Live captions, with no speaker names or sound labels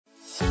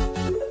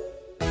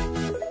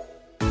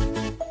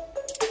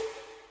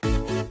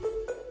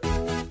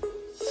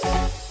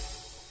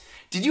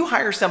Did you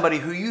hire somebody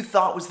who you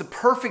thought was the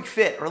perfect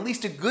fit, or at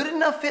least a good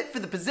enough fit for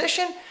the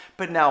position,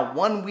 but now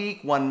 1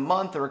 week, 1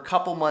 month, or a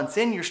couple months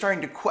in, you're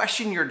starting to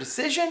question your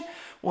decision?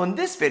 Well, in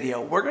this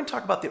video, we're going to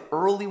talk about the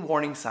early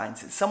warning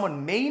signs that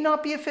someone may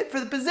not be a fit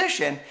for the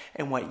position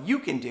and what you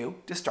can do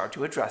to start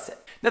to address it.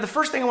 Now, the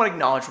first thing I want to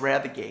acknowledge right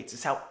out of the gates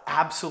is how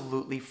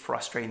absolutely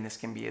frustrating this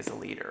can be as a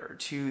leader,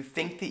 to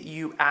think that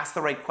you ask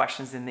the right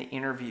questions in the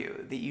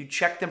interview, that you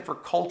check them for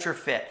culture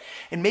fit,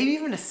 and maybe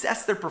even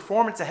assess their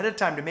performance ahead of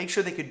time to make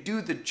sure they could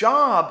do the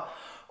job,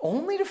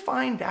 only to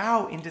find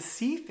out and to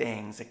see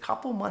things a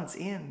couple months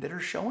in that are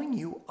showing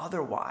you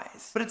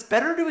otherwise. But it's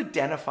better to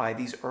identify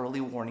these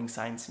early warning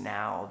signs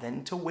now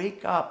than to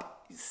wake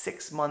up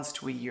 6 months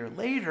to a year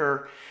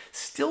later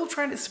still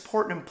trying to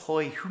support an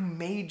employee who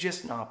may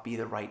just not be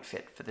the right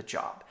fit for the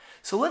job.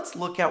 So let's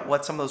look at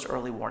what some of those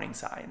early warning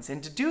signs.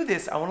 And to do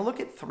this, I want to look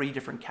at 3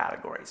 different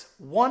categories.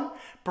 1,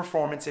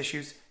 performance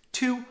issues.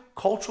 2,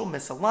 cultural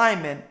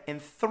misalignment.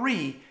 And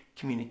 3,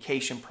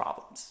 communication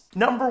problems.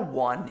 Number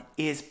 1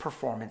 is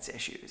performance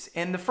issues.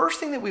 And the first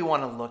thing that we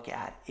want to look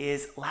at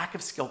is lack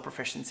of skill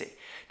proficiency.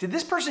 Did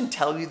this person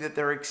tell you that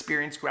they're an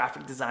experienced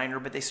graphic designer,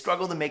 but they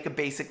struggle to make a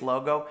basic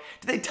logo?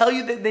 Did they tell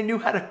you that they knew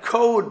how to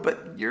code,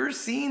 but you're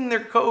seeing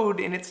their code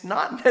and it's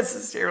not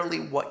necessarily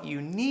what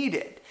you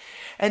needed?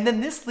 And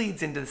then this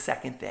leads into the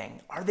second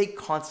thing. Are they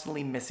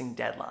constantly missing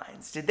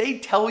deadlines? Did they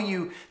tell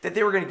you that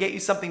they were going to get you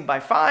something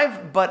by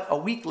 5, but a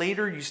week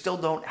later you still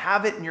don't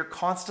have it and you're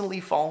constantly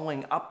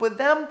following up with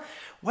them?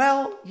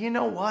 Well, you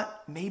know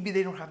what? Maybe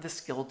they don't have the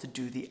skill to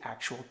do the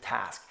actual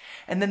task.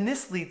 And then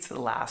this leads to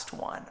the last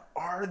one.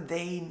 Are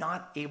they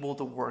not able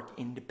to work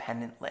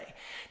independently?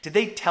 Did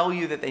they tell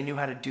you that they knew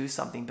how to do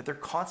something, but they're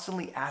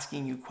constantly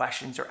asking you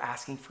questions or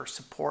asking for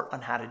support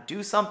on how to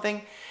do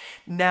something?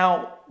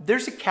 Now,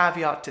 there's a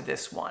caveat to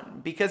this one,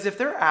 because if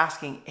they're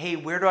asking, hey,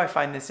 where do I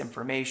find this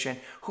information?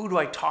 Who do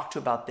I talk to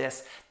about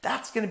this?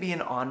 That's going to be an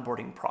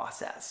onboarding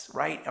process,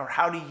 right? Or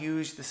how to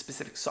use the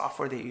specific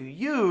software that you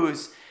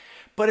use.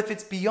 But if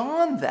it's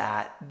beyond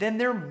that, then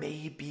there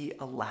may be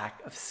a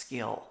lack of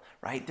skill,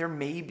 right? There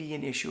may be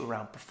an issue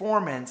around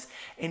performance.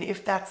 And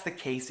if that's the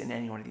case in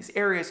any one of these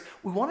areas,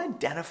 we want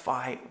to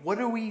identify what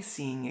are we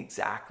seeing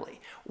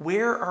exactly?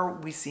 Where are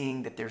we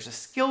seeing that there's a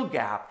skill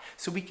gap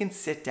so we can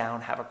sit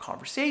down, have a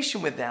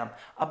conversation with them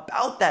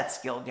about that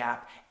skill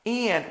gap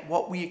and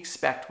what we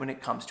expect when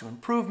it comes to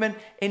improvement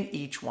in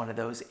each one of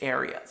those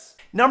areas.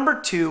 Number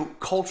 2,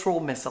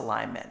 cultural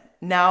misalignment.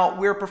 Now,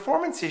 where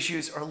performance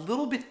issues are a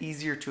little bit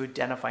easier to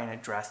identify and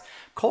address,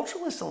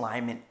 cultural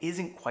misalignment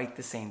isn't quite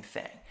the same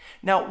thing.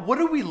 Now, what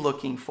are we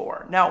looking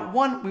for? Now,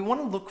 1, we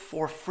want to look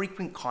for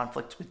frequent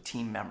conflicts with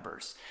team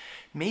members.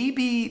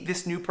 Maybe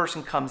this new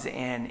person comes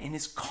in and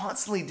is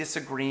constantly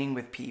disagreeing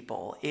with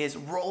people, is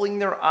rolling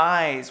their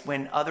eyes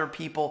when other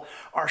people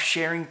are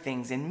sharing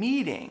things in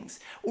meetings,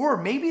 or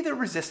maybe they're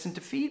resistant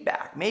to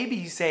feedback. Maybe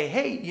you say,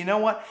 hey, you know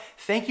what?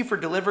 Thank you for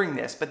delivering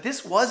this, but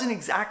this wasn't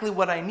exactly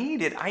what I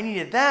needed. I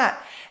needed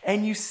that.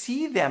 And you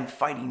see them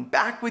fighting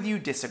back with you,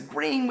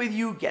 disagreeing with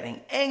you,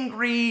 getting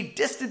angry,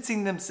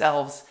 distancing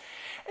themselves.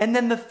 And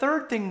then the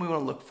third thing we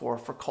want to look for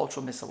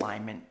cultural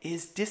misalignment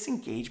is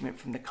disengagement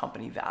from the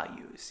company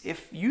values.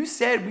 If you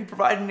said we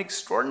provide an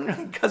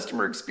extraordinary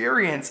customer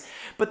experience,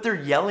 but they're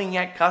yelling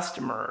at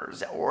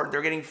customers or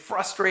they're getting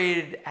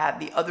frustrated at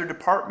the other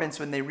departments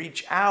when they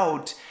reach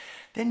out,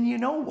 then you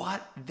know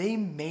what? They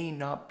may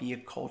not be a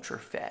culture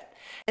fit.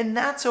 And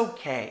that's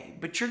okay,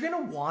 but you're going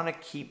to want to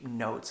keep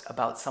notes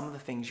about some of the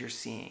things you're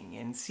seeing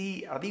and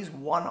see, are these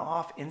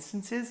one-off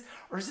instances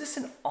or is this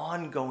an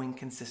ongoing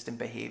consistent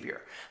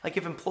behavior? Like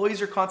if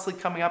employees are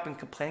constantly coming up and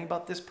complaining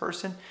about this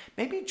person,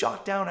 maybe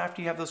jot down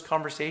after you have those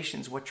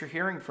conversations what you're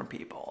hearing from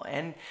people.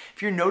 And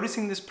if you're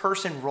noticing this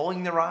person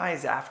rolling their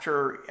eyes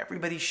after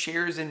everybody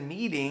shares in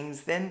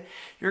meetings, then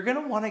you're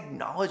going to want to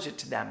acknowledge it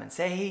to them and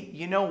say, hey,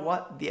 you know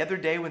what? The other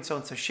day when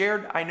so-and-so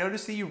shared, I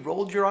noticed that you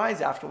rolled your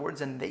eyes afterwards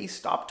and they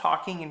stopped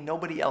talking and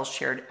nobody else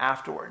shared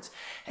afterwards.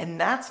 And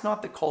that's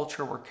not the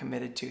culture we're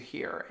committed to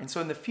here. And so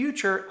in the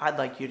future, I'd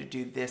like you to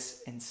do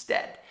this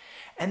instead.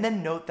 And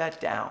then note that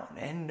down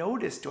and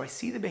notice, do I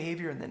see the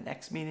behavior in the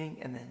next meeting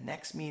and the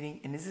next meeting?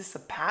 And is this a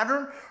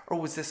pattern or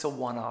was this a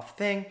one-off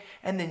thing?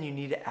 And then you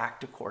need to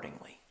act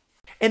accordingly.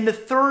 And the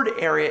third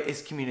area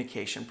is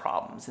communication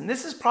problems. And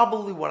this is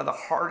probably one of the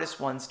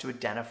hardest ones to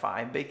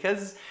identify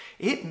because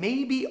it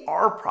may be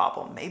our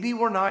problem. Maybe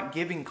we're not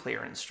giving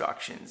clear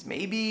instructions.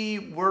 Maybe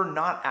we're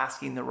not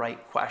asking the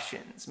right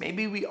questions.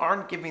 Maybe we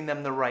aren't giving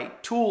them the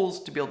right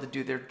tools to be able to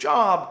do their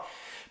job.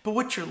 But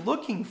what you're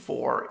looking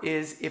for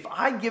is if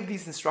I give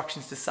these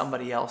instructions to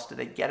somebody else, do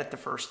they get it the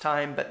first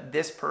time? But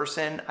this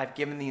person, I've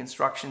given the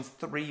instructions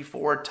 3,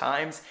 4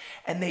 times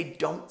and they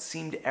don't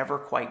seem to ever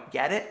quite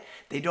get it.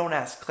 They don't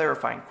ask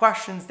clarifying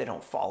questions. They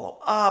don't follow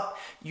up.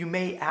 You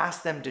may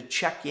ask them to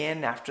check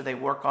in after they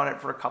work on it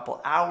for a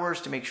couple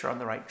hours to make sure on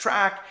the right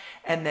track.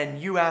 And then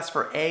you ask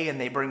for A and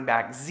they bring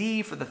back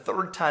Z for the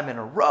 3rd time in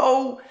a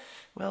row.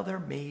 well, there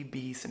may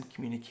be some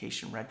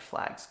communication red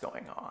flags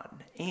going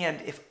on.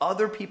 And if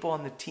other people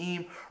on the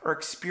team are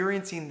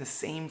experiencing the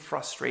same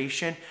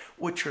frustration,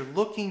 what you're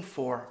looking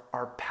for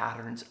are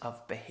patterns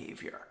of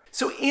behavior.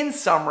 So in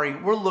summary,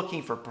 we're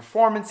looking for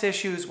performance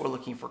issues, we're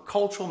looking for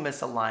cultural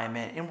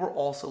misalignment, and we're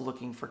also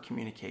looking for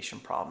communication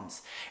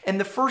problems. And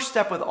the first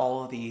step with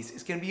all of these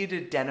is going to be to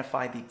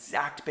identify the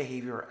exact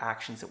behavior or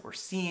actions that we're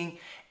seeing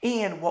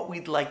and what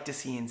we'd like to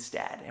see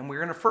instead. And we're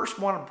going to first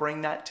want to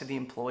bring that to the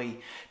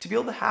employee to be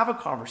able to have a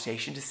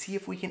conversation to see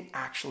if we can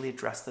actually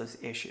address those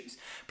issues.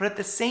 But at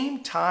the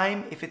same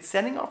time, if it's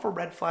setting off a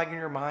red flag in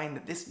your mind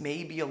that this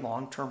may be a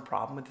long-term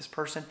problem with this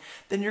person,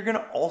 then you're going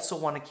to also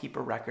want to keep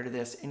a record of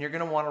this, and you're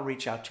going to want to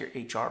reach out to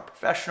your HR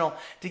professional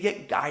to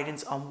get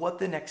guidance on what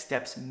the next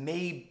steps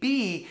may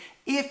be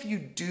if you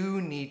do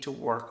need to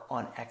work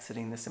on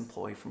exiting this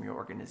employee from your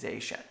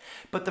organization.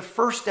 But the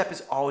first step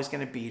is always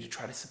going to be to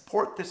try to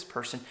support this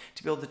person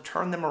to be able to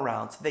turn them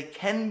around so they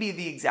can be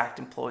the exact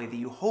employee that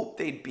you hope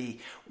they'd be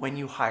when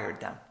you hired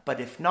them.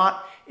 But if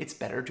not, it's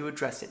better to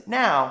address it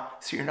now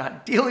so you're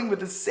not dealing with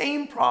the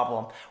same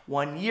problem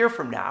 1 year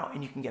from now,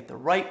 and you can get the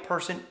right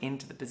person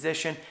into the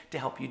position to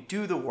help you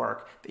do the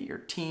work that your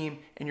team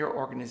and your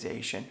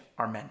organization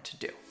are meant to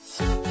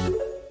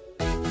do.